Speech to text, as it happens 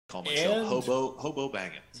Call myself Hobo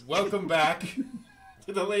Baggins. Welcome back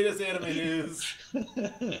to the latest anime news.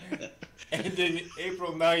 Ending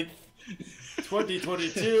April 9th,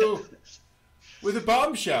 2022, with a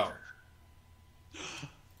bombshell.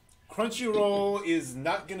 Crunchyroll is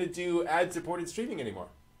not going to do ad-supported streaming anymore.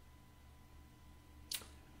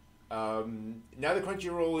 Now that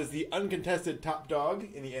Crunchyroll is the uncontested top dog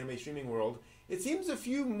in the anime streaming world, it seems a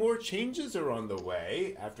few more changes are on the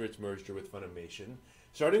way after its merger with Funimation.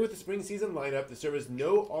 Starting with the spring season lineup, the service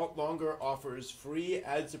no longer offers free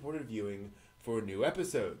ad-supported viewing for new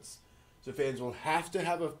episodes. So fans will have to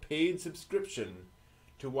have a paid subscription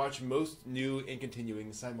to watch most new and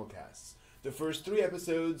continuing simulcasts. The first 3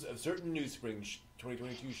 episodes of certain new spring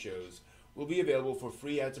 2022 shows will be available for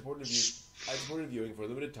free ad-supported viewing for a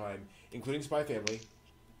limited time, including Spy Family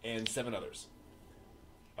and 7 others.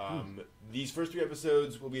 These first 3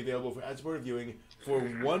 episodes will be available for ad-supported viewing for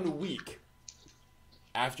 1 week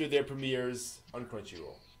after their premieres on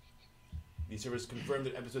Crunchyroll. The service confirmed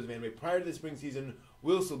that episodes of anime prior to the spring season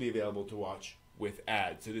will still be available to watch with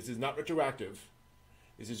ads. So this is not retroactive.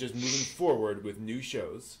 This is just moving forward with new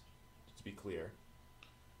shows, to be clear.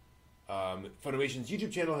 Funimation's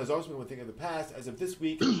YouTube channel has also been one thing in the past. As of this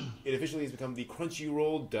week, it officially has become the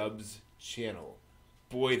Crunchyroll Dubs channel.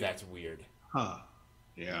 Boy, that's weird. Huh.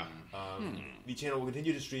 Yeah. The channel will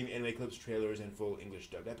continue to stream anime clips, trailers, and full English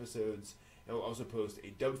dubbed episodes. And will also post a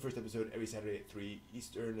dubbed first episode every Saturday at 3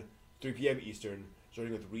 p.m. Eastern,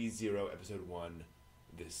 starting with Re:Zero Episode 1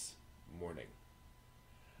 this morning.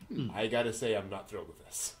 I gotta say, I'm not thrilled with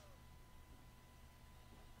this.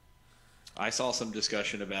 I saw some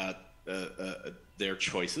discussion about their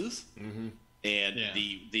choices, and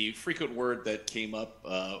the frequent word that came up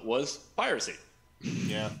was piracy.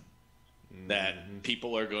 Yeah. That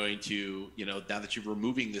people are going to, now that you're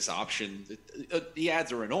removing this option, the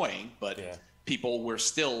ads are annoying, but people were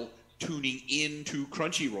still tuning into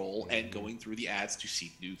Crunchyroll and going through the ads to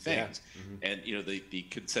see new things. And, the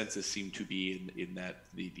consensus seemed to be in that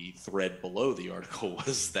the thread below the article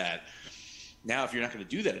was that now if you're not going to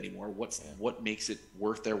do that anymore, what makes it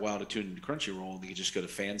worth their while to tune into Crunchyroll? They can just go to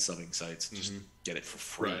fan subbing sites and just get it for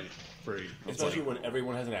free. Right. Free. Especially when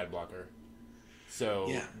everyone has an ad blocker.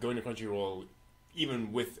 So going to Crunchyroll,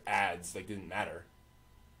 even with ads, didn't matter.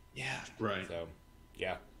 Yeah. Right. So,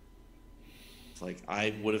 yeah. It's like,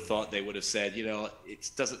 I would have thought they would have said,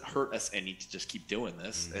 it doesn't hurt us any to just keep doing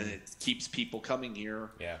this. And it keeps people coming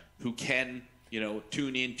here who can,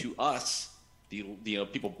 tune in to us, the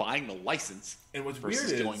people buying the license. And what's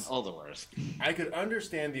versus weird is going otherwise. I could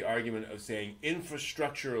understand the argument of saying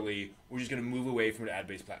infrastructurally, we're just going to move away from an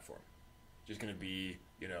ad-based platform. Just going to be,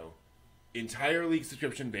 entirely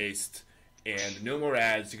subscription-based and no more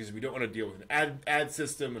ads because we don't want to deal with an ad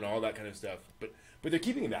system and all that kind of stuff. But they're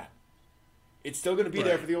keeping that. It's still going to be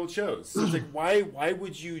there for the old shows. So it's like, why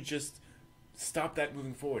would you just stop that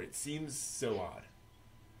moving forward? It seems so odd.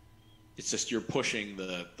 It's just you're pushing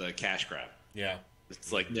the cash grab. Yeah.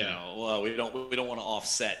 It's like, well, we don't want to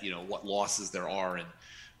offset, what losses there are in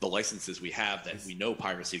the licenses we have that we know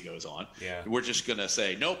piracy goes on. Yeah. We're just going to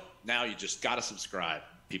say, nope, now you just got to subscribe.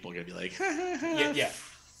 People are going to be like,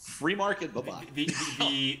 free market, bye-bye.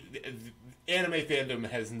 The anime fandom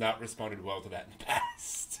has not responded well to that in the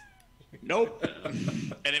past. Nope.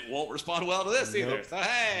 And it won't respond well to this either. So,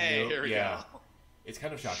 hey, here we go. It's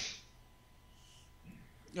kind of shocking.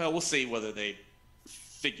 We'll see whether they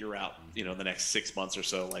figure out, the next 6 months or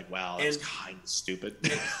so, wow, that's kind of stupid.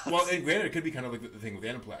 And granted, it could be kind of like the thing with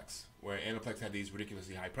Aniplex, where Aniplex had these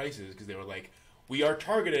ridiculously high prices because they were like, we are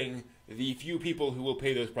targeting the few people who will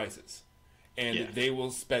pay those prices. And they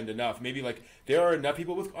will spend enough. Maybe, there are enough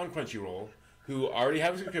people on Crunchyroll who already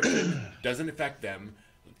have a subscription, doesn't affect them,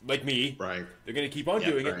 like me. Right. They're going to keep on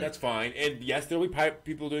doing it, and that's fine. And yes, there will be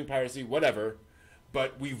people doing piracy, whatever,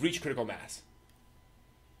 but we've reached critical mass.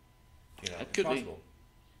 That could be.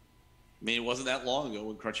 I mean, it wasn't that long ago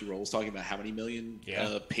when Crunchyroll was talking about how many million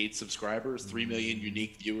paid subscribers, 3 million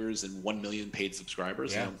unique viewers, and 1 million paid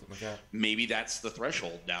subscribers. Yeah, something like that. Maybe that's the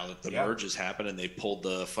threshold now that the merge has happened and they pulled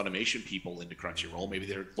the Funimation people into Crunchyroll. Maybe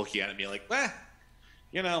they're looking at it and being like,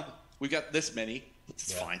 we got this many.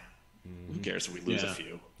 It's fine. Who cares if we lose a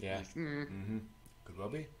few? Yeah. Could well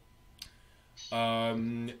be.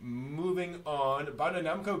 Moving on, Bandai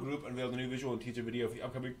Namco Group unveiled a new visual and teaser video for the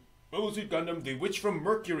upcoming Mobile Suit Gundam The Witch from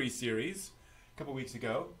Mercury series a couple weeks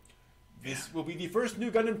ago. This will be the first new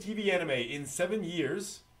Gundam TV anime in 7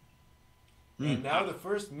 years. And now the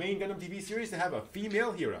first main Gundam TV series to have a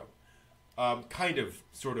female hero. Kind of,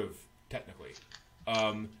 sort of, technically.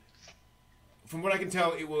 From what I can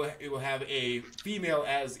tell, it will have a female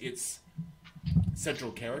as its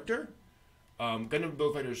central character. Gundam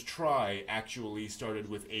Build Fighters Try actually started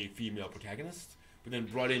with a female protagonist, but then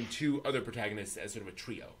brought in 2 other protagonists as sort of a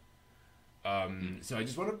trio. So I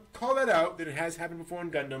just want to call that out, that it has happened before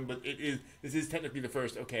in Gundam, but this is technically the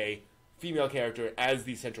first, female character as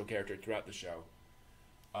the central character throughout the show.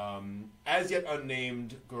 As yet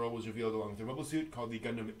unnamed girl was revealed along with her mobile suit called the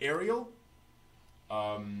Gundam Ariel.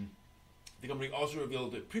 The company also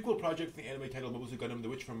revealed a prequel project for the anime titled Mobile Suit Gundam The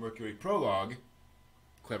Witch from Mercury Prologue.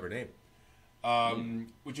 Clever name.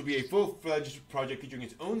 Which will be a full-fledged project featuring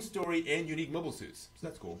its own story and unique mobile suits. So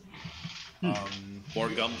that's cool. More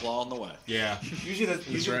Gunpla on the way. Yeah. Usually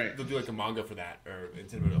right. They'll do like a manga for that, or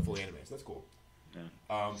instead of a full anime, so that's cool.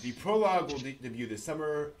 Yeah. The prologue will debut this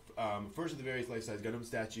summer. First of the various life-size Gundam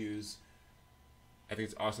statues. I think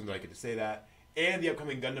it's awesome that I get to say that. And the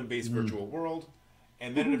upcoming Gundam-based virtual world.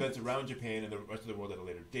 And then events around Japan and the rest of the world at a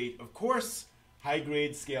later date. Of course,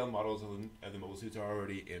 high-grade scale models of the mobile suits are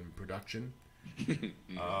already in production.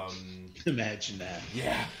 Imagine that.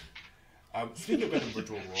 Yeah. Speaking of Gundam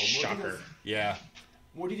Virtual World, Shocker.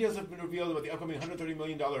 More details have been revealed about the upcoming $130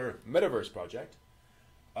 million Metaverse project.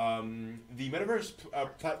 The Metaverse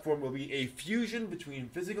platform will be a fusion between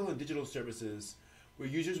physical and digital services where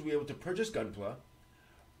users will be able to purchase Gunpla,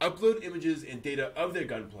 upload images and data of their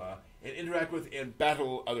Gunpla, and interact with and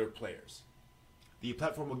battle other players. The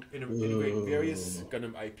platform will integrate various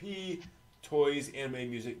Gundam IP, toys, anime,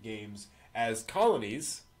 music, games as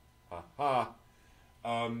colonies,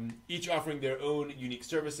 each offering their own unique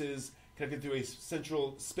services connected through a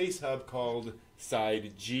central space hub called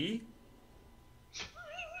Side G.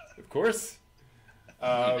 Of course.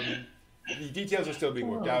 The details are still being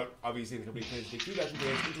worked out. Obviously, the company plans to take feedback from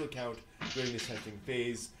fans into account during this testing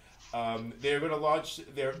phase. They're going to launch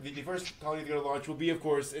the first colony they're going to launch will be, of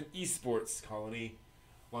course, an esports colony,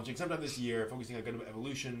 launching sometime this year, focusing on Gundam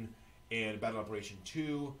Evolution and Battle Operation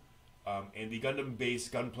 2. And the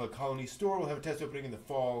Gundam-based Gunpla Colony store will have a test opening in the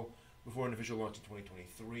fall before an official launch in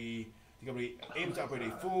 2023. The company aims to operate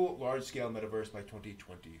a full, large-scale metaverse by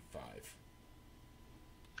 2025.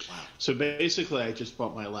 Wow. So basically, I just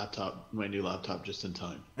bought my new laptop just in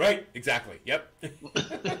time. Right, exactly. Yep.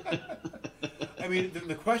 I mean,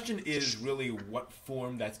 the question is really what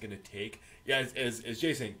form that's going to take. Yeah, as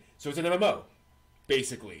Jay's saying, so it's an MMO,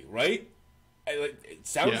 basically, right? It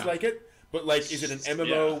sounds like it, but is it an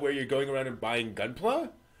MMO where you're going around and buying Gunpla?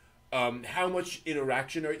 How much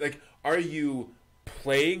interaction are you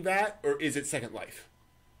playing that, or is it Second Life?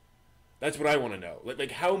 That's what I want to know.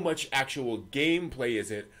 Like how much actual gameplay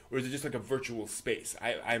is it, or is it just like a virtual space?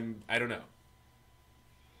 I don't know.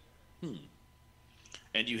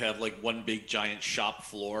 And you have one big giant shop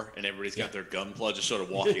floor, and everybody's got their Gunpla just sort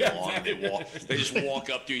of walking along. Exactly. They just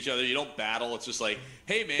walk up to each other. You don't battle. It's just like,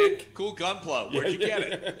 hey man, cool Gunpla. Where'd you get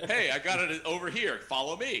it? Hey, I got it over here.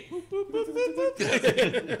 Follow me.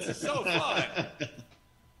 It's so fun.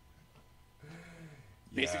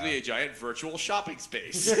 Basically a giant virtual shopping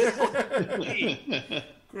space.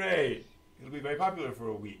 Great. It'll be very popular for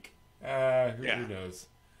a week. Who knows?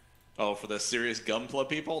 Oh, for the serious Gunpla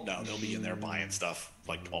people? No, they'll be in there buying stuff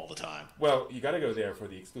all the time. Well, you got to go there for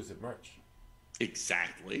the exclusive merch.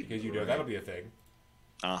 Exactly. Because that'll be a thing.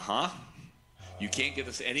 Uh-huh. You can't get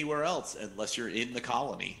this anywhere else unless you're in the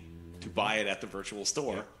colony to buy it at the virtual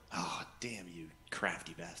store. Yep. Oh, damn you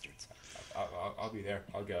crafty bastards. I'll be there.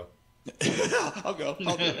 I'll go.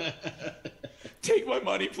 I'll do it. Take my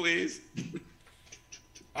money, please.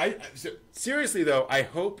 Seriously though, I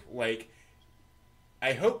hope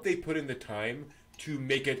they put in the time to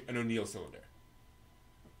make it an O'Neill cylinder.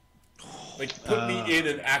 Put me in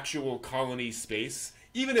an actual colony space,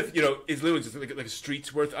 even if it's literally just like a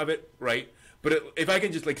street's worth of it, right? But if I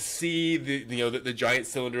can just see the giant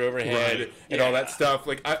cylinder overhead and all that stuff,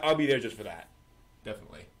 I'll be there just for that,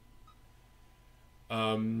 definitely.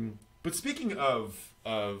 But speaking of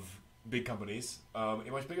big companies, a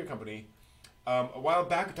much bigger company, a while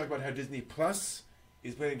back we talked about how Disney Plus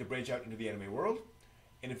is planning to branch out into the anime world,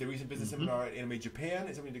 and if the recent business seminar at Anime Japan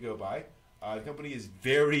is something to go by, the company is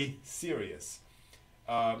very serious.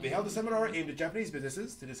 They held a seminar aimed at Japanese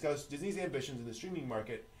businesses to discuss Disney's ambitions in the streaming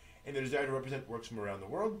market and their desire to represent works from around the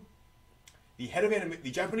world. The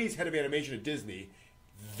Japanese head of animation at Disney,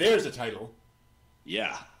 there's a title.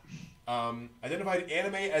 Yeah. Identified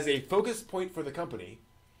anime as a focus point for the company.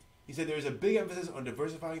 He said there is a big emphasis on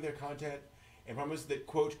diversifying their content and promised that,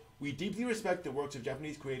 quote, we deeply respect the works of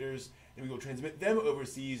Japanese creators and we will transmit them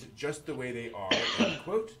overseas just the way they are, end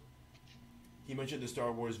quote. He mentioned the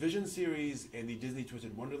Star Wars Vision series and the Disney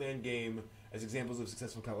Twisted Wonderland game as examples of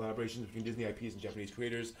successful collaborations between Disney IPs and Japanese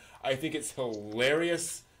creators. I think it's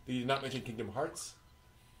hilarious that he did not mention Kingdom Hearts.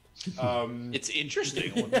 It's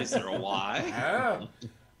interesting. Is there a why? Yeah.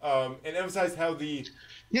 And emphasize how the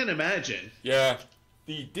Can't imagine.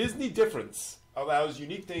 the Disney difference allows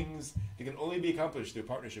unique things that can only be accomplished through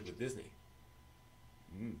partnership with Disney.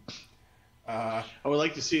 I would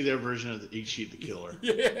like to see their version of the Ichi the Killer.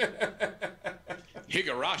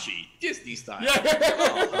 Higurashi, Disney style.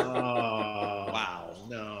 Oh, wow.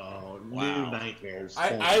 No. Wow. New nightmares.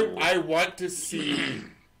 I want to see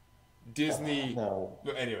Disney. No.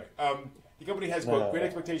 Anyway, the company has, quote, great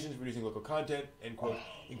expectations for producing local content, end quote,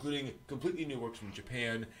 including completely new works from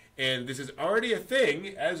Japan. And this is already a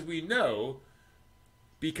thing, as we know,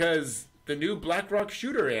 because the new Blackrock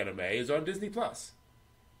Shooter anime is on Disney Plus.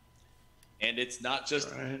 And it's not just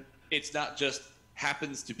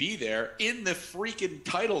happens to be there in the freaking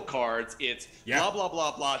title cards. It's blah blah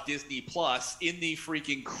blah blah Disney Plus in the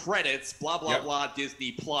freaking credits. Blah blah blah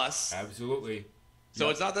Disney Plus. Absolutely. So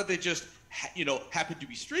it's not that they just happen to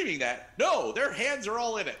be streaming that. No, their hands are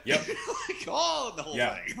all in it. Yep. Like all in the whole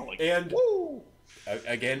thing. Like, and woo.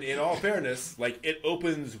 Again, in all fairness, like it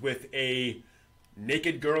opens with a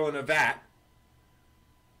naked girl in a vat.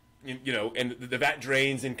 And the vat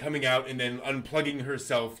drains and coming out and then unplugging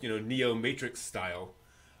herself, Neo Matrix style.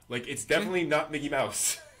 Like, it's definitely not Mickey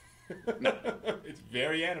Mouse. No. It's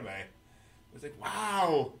very anime. It's like,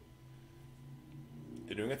 wow.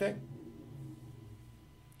 They're doing a thing.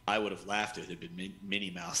 I would have laughed if it had been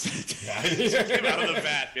Minnie Mouse. Yeah. Came out of the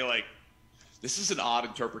vat and be like, this is an odd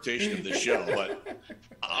interpretation of the show, but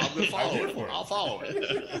I'm going to follow it. I'll follow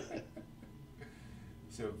it.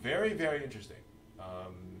 So, very, very interesting.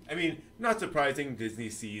 I mean, not surprising. Disney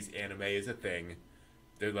sees anime as a thing.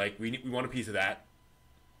 They're like, we want a piece of that.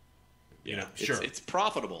 Sure. It's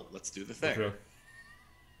profitable. Let's do the thing. True.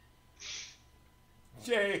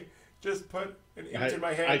 Jay just put an image in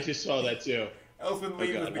my head. I just saw that too. Elfin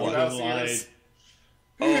Lee with Mickey Elfin Mouse lied. ears.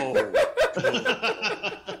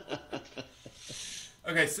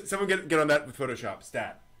 Okay, so someone get on that with Photoshop.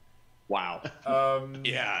 Stat. Wow.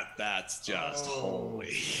 Yeah, that's just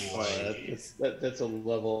holy. Boy, that's a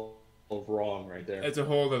level of wrong right there. It's a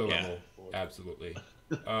whole other level. Absolutely.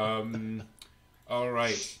 All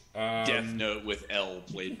right. Death Note with L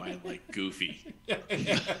played by Goofy.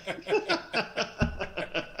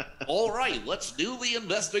 All right, let's do the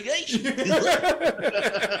investigation.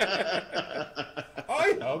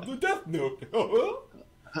 I have the Death Note.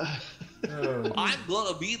 I'm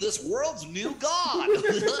gonna be this world's new god.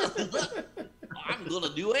 I'm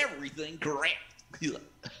gonna do everything correct.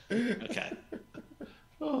 Okay.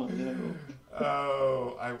 Oh no.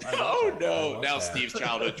 Oh, no! Now Steve's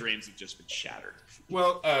childhood dreams have just been shattered.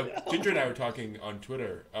 Well, Ginger and I were talking on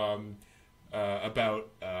Twitter about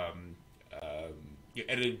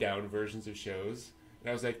edited down versions of shows, and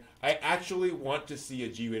I was like, I actually want to see a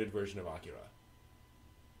G-rated version of Akira.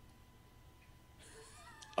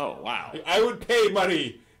 Oh wow! I would pay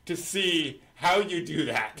money to see how you do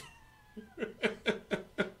that.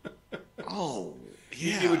 Oh,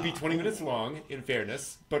 yeah. It would be 20 minutes long, in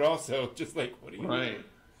fairness, but also just like, what do you do?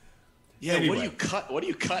 Yeah, anyway. What do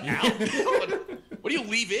you cut out? What do you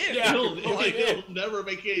leave in? Yeah, it'll never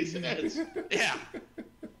make any sense. Yeah.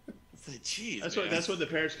 It's like, geez, that's when the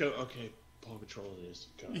parents go, okay, Paw Patrol it is.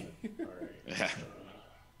 God. All right.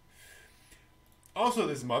 Also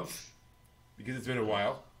this month, because it's been a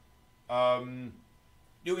while,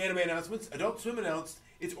 new anime announcements. Adult Swim announced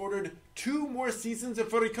it's ordered 2 more seasons of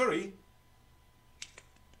Furikuri.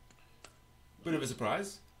 Bit of a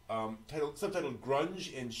surprise. Subtitled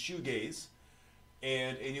Grunge and Shoegaze.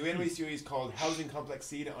 And a new anime series called Housing Complex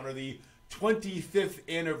C to honor the 25th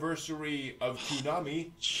anniversary of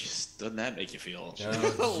Toonami. Jeez, doesn't that make you feel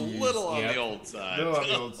a little on the old side? A little on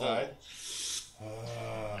the old side.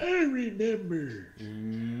 I remember.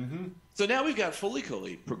 Mm-hmm. So now we've got Fully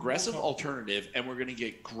Cooley, progressive alternative, and we're going to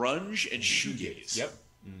get grunge and shoegaze. Yep.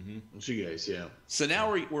 Mm-hmm. Shoegaze, yeah. So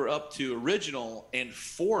now we're up to original and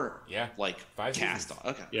 4, 5 cast seasons.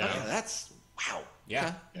 on. Okay. Yeah. Okay, that's wow.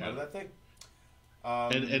 Yeah. Okay. Out of that thing.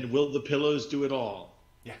 And will the pillows do it all?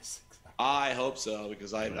 Yes. Exactly. I hope so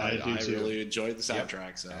because I really enjoyed the soundtrack.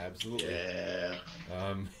 Yep. So absolutely. Yeah.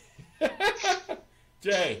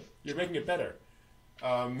 Jay, you're making it better.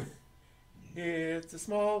 It's a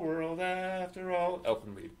small world after all.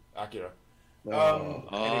 Elfin Reed, Akira.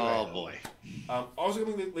 Oh boy. Also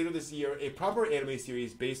coming later this year, a proper anime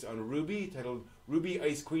series based on Ruby titled Ruby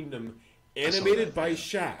Ice Queendom, animated by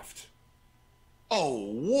Shaft.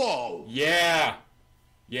 Oh, whoa. Yeah.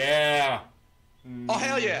 Oh,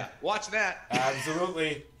 hell yeah. Watch that.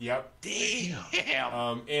 Absolutely. Yep.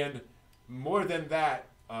 Damn. And more than that,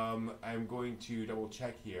 I'm going to double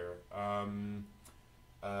check here.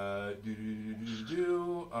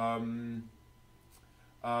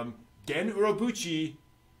 Gen Urobuchi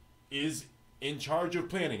is in charge of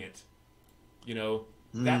planning it. You know,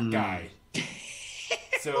 that guy.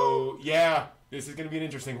 So, yeah, this is going to be an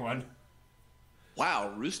interesting one.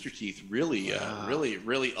 Wow, Rooster Teeth really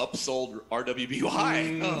upsold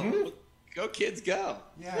RWBY. Oh, go kids, go.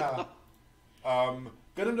 Yeah. Gundam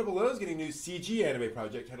 00 is getting a new CG anime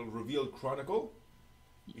project titled Revealed Chronicle,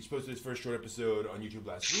 which posted its first short episode on YouTube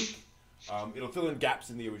last week. It'll fill in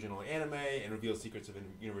gaps in the original anime and reveal secrets of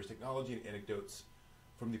universe technology and anecdotes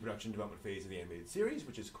from the production development phase of the animated series,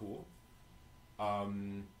 which is cool.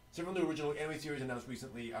 Several new original anime series announced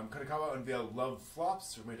recently. Kanekawa unveiled Love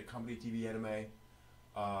Flops, a romantic comedy TV anime.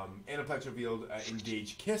 Aniplex revealed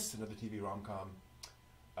Engage Kiss, another TV rom-com.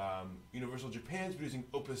 Universal Japan's producing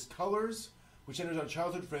Opus Colors, which centers on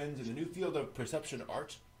childhood friends in the new field of perception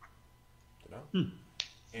art. Don't know.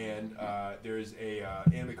 And there's a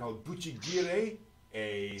anime called Buchigire,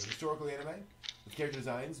 a historical anime with character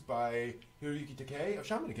designs by Hiroyuki Takei of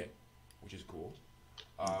Shaman King, which is cool.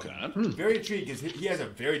 Very intrigued because he has a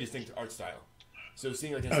very distinct art style. So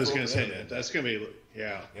seeing like I was going to say that's going to be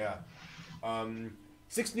yeah.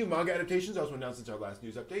 6 new manga adaptations also announced since our last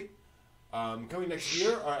news update. Coming next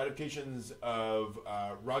year are adaptations of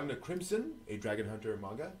Ragna Crimson, a Dragon Hunter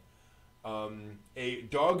manga, a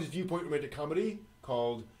dog's viewpoint romantic comedy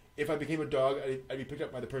called If I Became a Dog, I'd Be Picked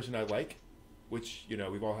Up by the Person I Like, which, you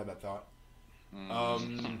know, we've all had that thought.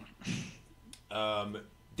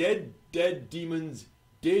 Dead Demons,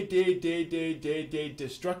 Day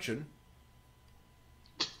Destruction.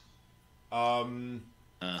 Anime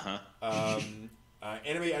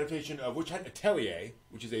adaptation of Witch Hat Atelier,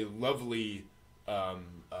 which is a lovely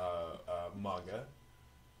manga.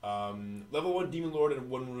 Level 1 Demon Lord and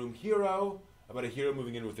One Room Hero, about a hero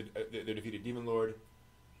moving in with their defeated Demon Lord.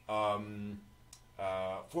 4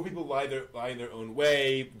 people lie in their own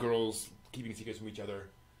way, girls keeping secrets from each other.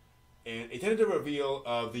 And a tentative reveal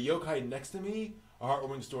of The Yokai Next to Me, a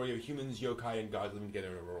heartwarming story of humans, yokai, and gods living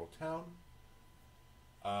together in a rural town.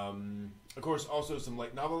 Of course, also some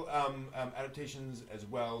light novel adaptations as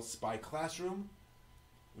well. Spy Classroom,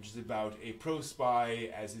 which is about a pro spy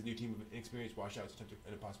as his new team of inexperienced washouts attempt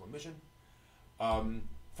an impossible mission.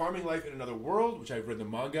 Farming Life in Another World, which I've read the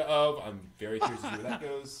manga of. I'm very curious to see where that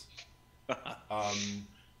goes.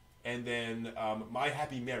 And then My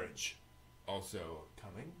Happy Marriage, also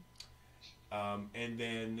coming. And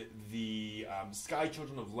then the Sky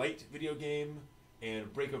Children of Light video game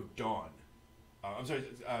and Break of Dawn. The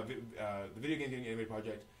video game getting animated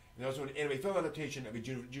project. And there's also an anime film adaptation of a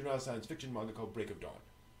juvenile science fiction manga called Break of Dawn,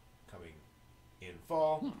 coming in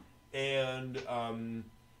fall. And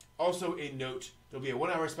also a note, there'll be a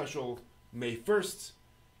 1-hour special May 1st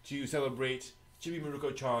to celebrate Chibi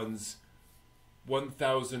Maruko-chan's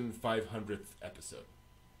 1,500th episode.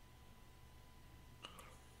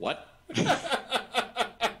 What?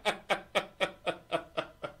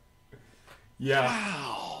 Yeah.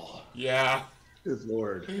 Wow. Yeah. Good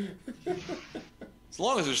Lord. As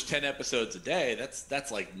long as there's 10 episodes a day,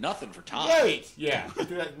 that's like nothing for Tom. Right. Yeah.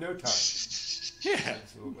 Do that in no time. Yeah.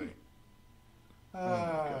 Absolutely.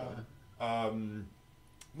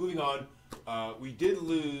 Moving on, we did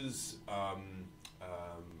lose,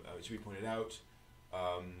 which we pointed out,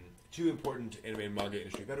 2 important anime and manga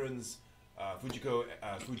industry veterans. Fujio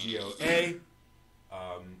A,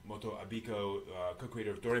 Moto Abiko,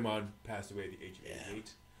 co-creator of Doraemon, passed away at the age of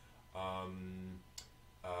 88.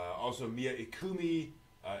 Also, Mia Ikumi,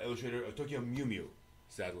 illustrator of Tokyo Mew Mew,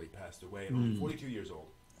 sadly passed away at only 42 years old.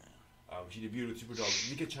 She debuted with Superdog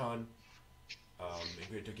Mika-chan and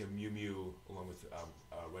created Tokyo Mew Mew along with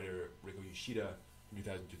writer Riko Yoshida in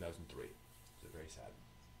 2000-2003. So very sad.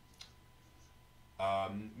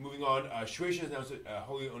 Moving on, Shueisha has announced a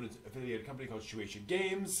wholly owned affiliated company called Shueisha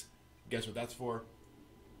Games. Guess what that's for?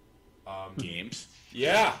 Games.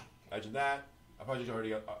 Yeah, imagine that. A project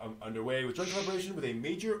already underway with joint collaboration with a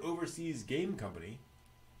major overseas game company.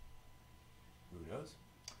 Who knows?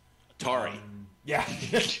 Atari. Yeah,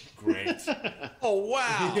 great. Oh,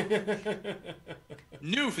 wow.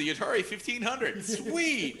 New for the Atari 1500.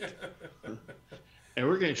 Sweet. And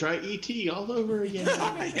we're going to try E.T. all over again.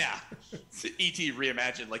 Yeah. It's E.T.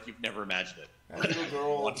 reimagined like you've never imagined it. That little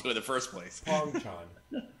girl. Want to in the first place. Pong-chan.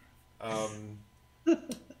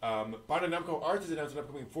 Bandai Namco Arts has announced an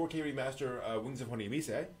upcoming 4K remaster Wings of Honey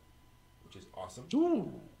Mise, which is awesome.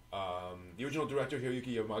 Ooh. The original director,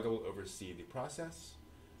 Hiroyuki Yamaga, will oversee the process.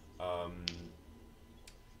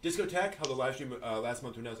 Discotheque held a live stream last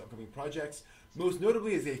month to announce upcoming projects. Most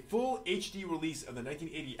notably is a full HD release of the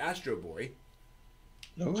 1980 Astro Boy.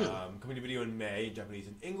 Coming to video in May in Japanese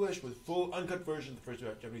and English with full uncut version of the first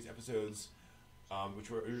Japanese episodes,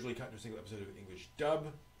 which were originally cut into a single episode of English dub.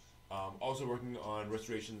 Also working on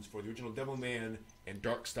restorations for the original Devilman and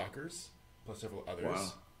Darkstalkers, plus several others.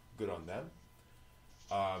 Wow. Good on them.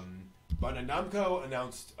 Bandai Namco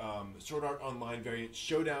announced Sword Art Online variant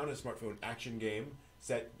Showdown, a smartphone action game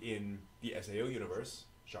set in the SAO universe.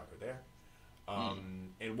 Shocker there.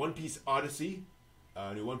 And One Piece Odyssey,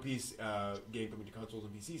 a new One Piece game coming to consoles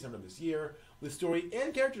and PC sometime this year, with story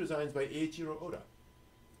and character designs by Eiichiro Oda.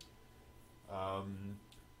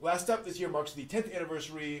 Last up this year marks the 10th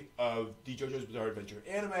anniversary of the JoJo's Bizarre Adventure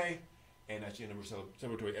anime, and actually a number of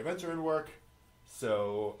celebratory events are in work.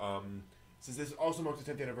 So, since this also marks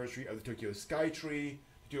the 10th anniversary of the Tokyo Sky Tree,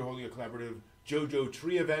 the two are holding a collaborative JoJo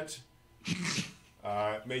Tree event,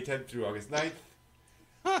 May 10th through August 9th.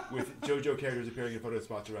 With JoJo characters appearing in photo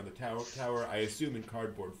spots around the tower, I assume in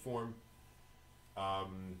cardboard form,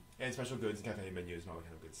 and special goods and cafe menus and all that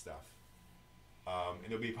kind of good stuff. And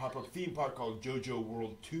there'll be a pop-up theme park called JoJo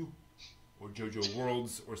World 2, or JoJo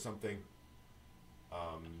Worlds, or something,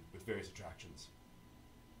 with various attractions.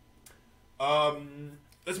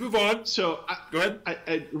 Let's move on. So, go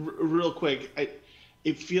ahead. Real quick,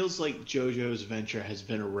 it feels like JoJo's Adventure has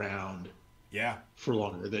been around. Yeah. For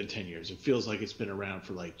longer than 10 years. It feels like it's been around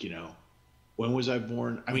for when was I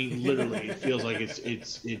born? I mean, literally, it feels like it's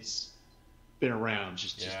been around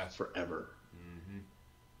just forever. Mm-hmm.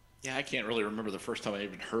 Yeah, I can't really remember the first time I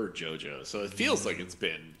even heard JoJo, so it feels like it's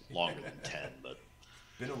been longer than 10, but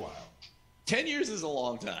been a while. 10 years is a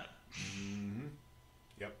long time. Mm-hmm.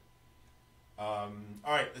 Yep. All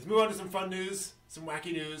right, let's move on to some fun news, some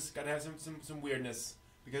wacky news. Got to have some weirdness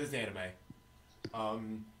because it's anime.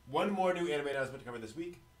 One more new anime announcement to cover this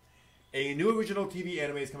week. A new original TV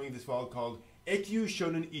anime is coming this fall called Ekyu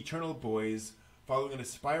Shonen Eternal Boys, following an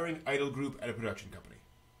aspiring idol group at a production company.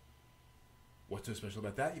 What's so special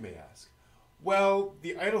about that, you may ask? Well,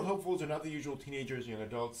 the idol hopefuls are not the usual teenagers and young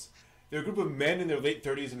adults. They're a group of men in their late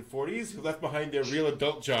 30s and 40s who left behind their real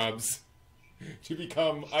adult jobs to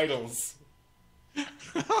become idols.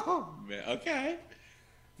 Oh, man. Okay.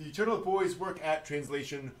 The Eternal Boys work at,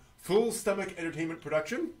 translation, Full Stomach Entertainment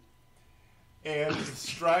Production, and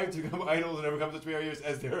strive to become idols and overcome such barriers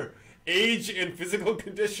as their age and physical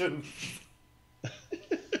condition.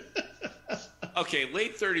 Okay,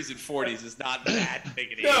 late 30s and 40s is not that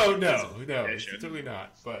big an age. No, it's certainly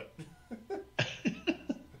not. But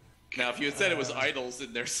now, if you had said it was idols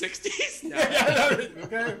in their 60s,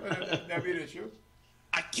 okay, that'd be an issue.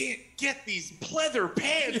 I can't get these pleather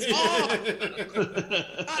pants off.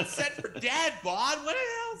 Not set for dad bod. What the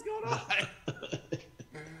hell's going on?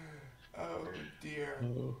 Oh dear.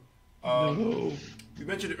 No. We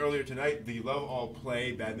mentioned earlier tonight the Love All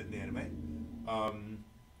Play badminton anime.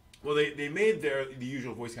 Well, they made the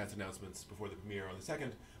usual voice cast announcements before the premiere on the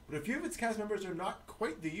 2nd, but a few of its cast members are not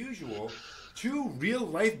quite the usual. 2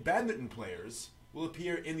 real-life badminton players will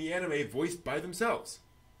appear in the anime voiced by themselves.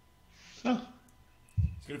 Oh.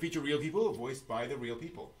 It's going to feature real people voiced by the real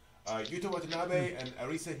people. Yuto Watanabe and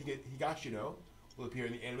Arisa Higashino will appear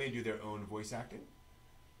in the anime and do their own voice acting.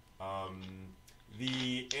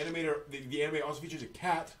 The anime also features a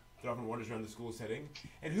cat that often wanders around the school setting.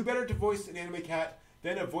 And who better to voice an anime cat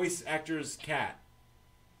than a voice actor's cat?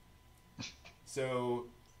 So,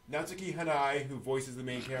 Natsuki Hanai, who voices the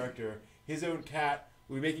main character, his own cat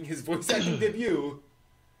will be making his voice acting debut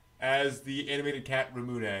as the animated cat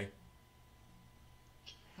Ramune.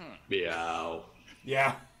 Meow.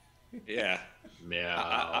 Yeah. Yeah.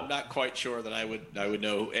 Meow. I'm not quite sure that I would know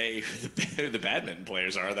who the badminton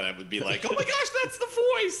players are, that I would be like, oh my gosh, that's the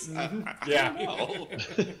voice. Yeah. I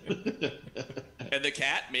don't know. And the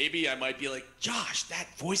cat, maybe I might be like, Josh, that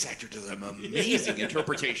voice actor does an amazing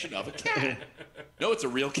interpretation of a cat. No, it's a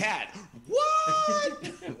real cat.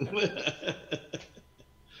 What?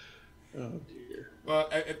 Oh dear. Well,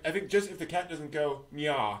 I think just if the cat doesn't go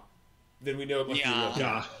meow, then we know it must be a real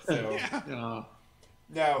cat. So,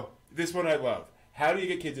 now, this one I love. How do you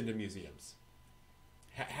get kids into museums?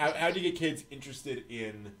 How do you get kids interested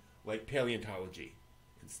in, like, paleontology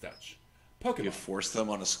and such? Pokemon. You force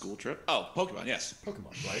them on a school trip? Oh, Pokemon, yes.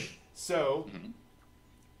 Pokemon, right? So,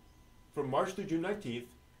 from March through June 19th,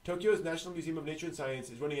 Tokyo's National Museum of Nature and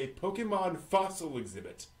Science is running a Pokemon fossil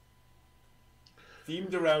exhibit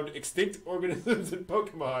themed around extinct organisms and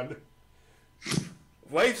Pokemon.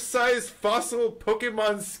 Life-size fossil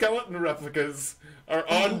Pokemon skeleton replicas are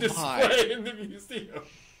on display in the museum,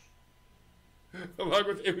 along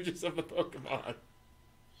with images of the Pokemon.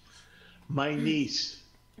 My niece,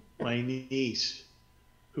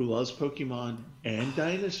 who loves Pokemon and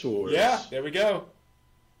dinosaurs. Yeah, there we go.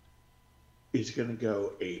 is going to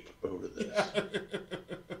go ape over this.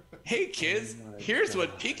 Hey kids, here's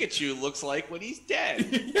what Pikachu looks like when he's dead.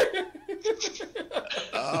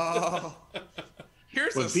 Oh,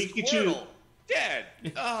 here's a Squirtle dead.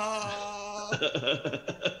 Oh,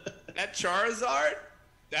 that Charizard,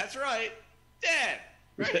 that's right, dead.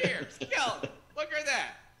 Right here, skeleton. Look at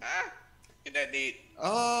that. Huh? Isn't that neat?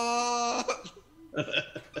 Oh.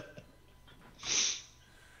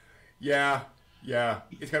 Yeah,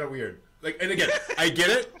 it's kind of weird. Like, and again, I get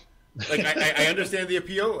it. Like, I understand the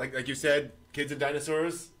appeal. Like you said, kids and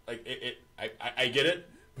dinosaurs. Like, I get it.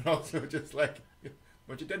 But also, just like a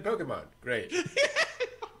bunch of dead Pokemon. Great.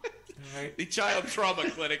 Right. The child trauma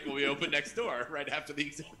clinic will be open next door right after the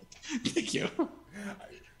exhibit. Thank you.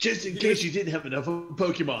 Just in case you didn't have enough of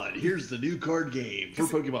Pokemon, here's the new card game for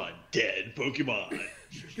Pokemon. Dead Pokemon.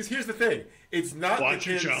 Because here's the thing. It's not Watch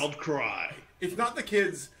the kids, your child cry. It's not the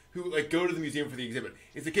kids who like go to the museum for the exhibit.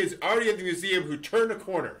 It's the kids already at the museum who turn a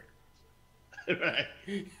corner. Right.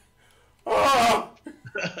 Oh!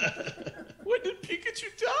 When did Pikachu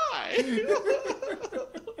die?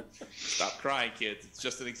 Stop crying, kids. It's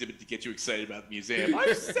just an exhibit to get you excited about the museum.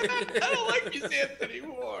 I'm sad. I don't like museums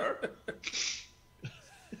anymore.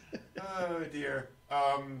 Oh, dear.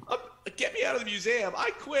 Get me out of the museum.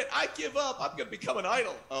 I quit. I give up. I'm going to become an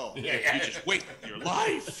idol. Oh, you just wait your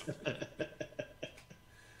life.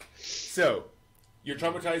 So, your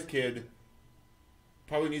traumatized kid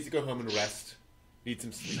probably needs to go home and rest. Needs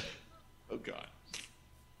some sleep. Oh, God.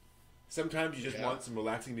 Sometimes you just want some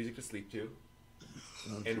relaxing music to sleep to.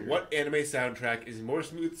 Oh, and dear. what anime soundtrack is more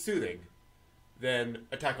soothing than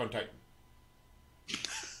Attack on Titan?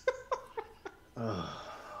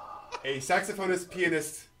 A saxophonist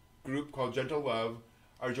pianist group called Gentle Love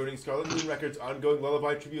are joining Scarlet Moon Records' ongoing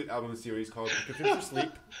lullaby tribute album series called Prescription for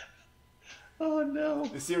Sleep. Oh, no.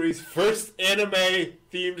 The series' first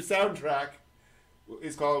anime-themed soundtrack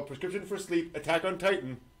is called Prescription for Sleep Attack on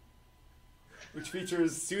Titan, which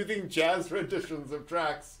features soothing jazz renditions of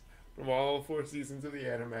tracks from all 4 seasons of the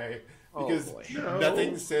anime. Because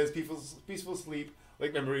nothing says peaceful sleep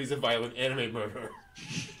like memories of violent anime murder.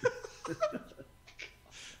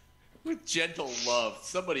 With Gentle Love,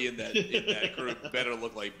 somebody in that group better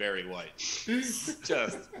look like Barry White. Just.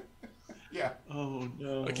 Yeah. Oh,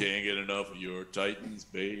 no. I can't get enough of your Titans,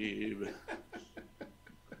 babe.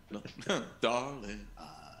 No, darling.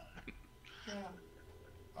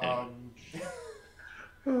 Oh,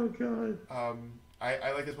 God.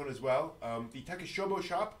 I like this one as well. The Takeshobo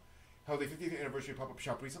shop held a 50th anniversary pop-up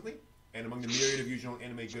shop recently, and among the myriad of usual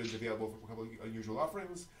anime goods available for a couple of unusual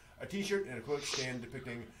offerings, a t-shirt and a cloak stand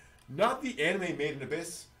depicting not the anime made in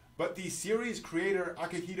Abyss, but the series creator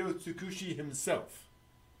Akihito Tsukushi himself.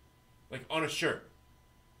 Like, on a shirt.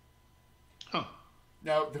 Huh.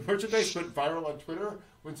 Now, the merchandise went viral on Twitter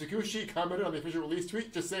when Tsukushi commented on the official release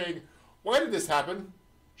tweet just saying, "Why did this happen?"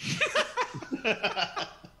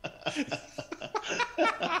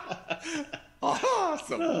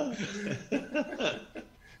 Awesome.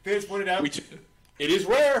 Fans pointed out, it is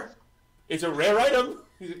rare. It's a rare item.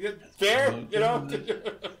 Fair, you know?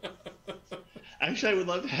 Actually, I would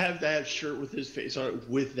love to have that shirt with his face on it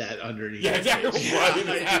with that underneath. Yeah, exactly. Why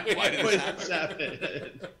did this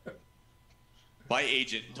happen? My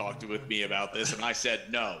agent talked with me about this, and I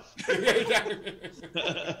said no.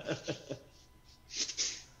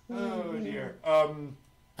 Oh, dear.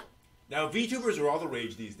 Now, VTubers are all the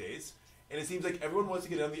rage these days, and it seems like everyone wants to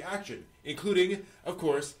get in on the action, including, of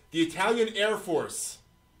course, the Italian Air Force.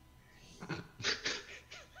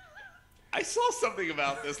 I saw something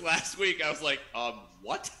about this last week. I was like,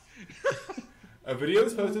 what? A video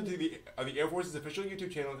was posted on the Air Force's official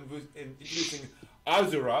YouTube channel introducing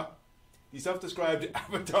Azura, the self-described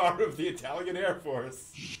avatar of the Italian Air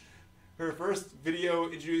Force. Her first video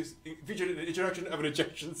featured an introduction of an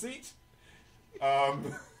ejection seat.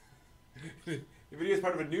 The video is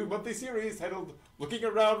part of a new monthly series titled Looking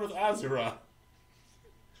Around with Azura.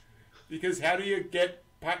 Because how do you get...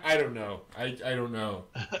 I don't know. I don't know.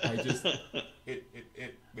 I just... It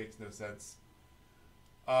makes no sense.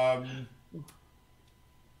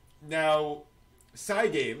 Now,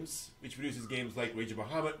 Cygames, which produces games like Rage of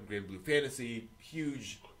Bahamut and Grand Blue Fantasy,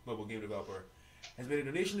 huge mobile game developer, has made a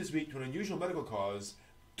donation this week to an unusual medical cause,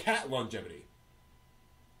 cat longevity.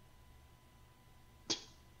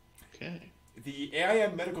 Okay. The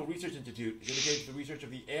AIM Medical Research Institute is indicated the research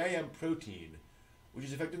of the AIM protein, which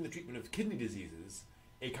is effective in the treatment of kidney diseases,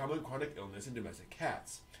 a common chronic illness in domestic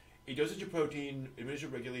cats. A dosage of protein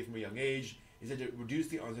administered regularly from a young age is said to reduce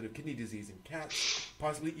the onset of kidney disease in cats,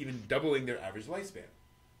 possibly even doubling their average lifespan.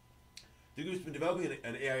 The group's been developing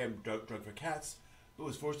an AIM drug for cats, but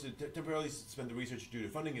was forced to temporarily suspend the research due to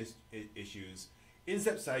funding issues.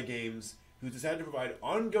 Incept Cygames, who decided to provide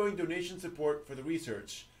ongoing donation support for the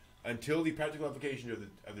research until the practical application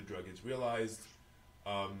of the drug is realized.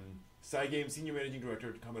 Cygames senior managing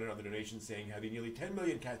director commented on the donation, saying, "Having nearly 10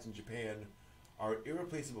 million cats in Japan are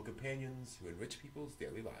irreplaceable companions who enrich people's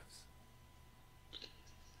daily lives."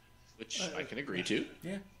 Which I can agree to.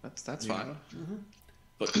 Yeah. That's fine. Mm-hmm.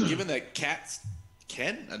 But given that cats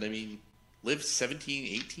can, live 17,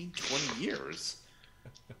 18, 20 years,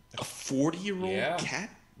 a 40-year-old cat?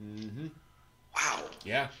 Mm-hmm. Wow.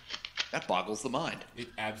 Yeah. That boggles the mind. It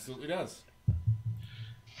absolutely does.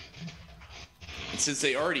 And since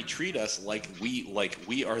they already treat us like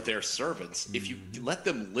we are their servants, if you let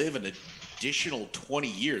them live an additional 20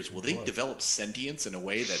 years, will they develop sentience in a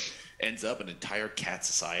way that ends up an entire cat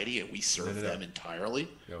society and we serve them entirely?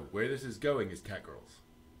 No, where this is going is cat girls.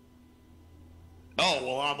 Oh,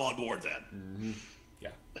 well, I'm on board then. Mm-hmm.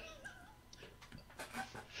 Yeah.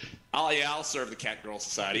 I'll serve the cat girl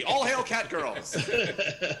society. All hail cat girls!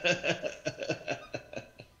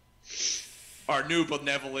 Our new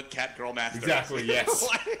benevolent cat girl master. Exactly, yes.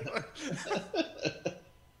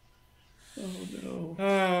 Oh,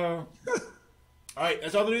 no. All right,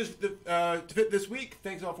 that's all the news to fit this week.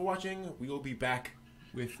 Thanks all for watching. We will be back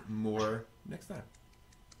with more next time.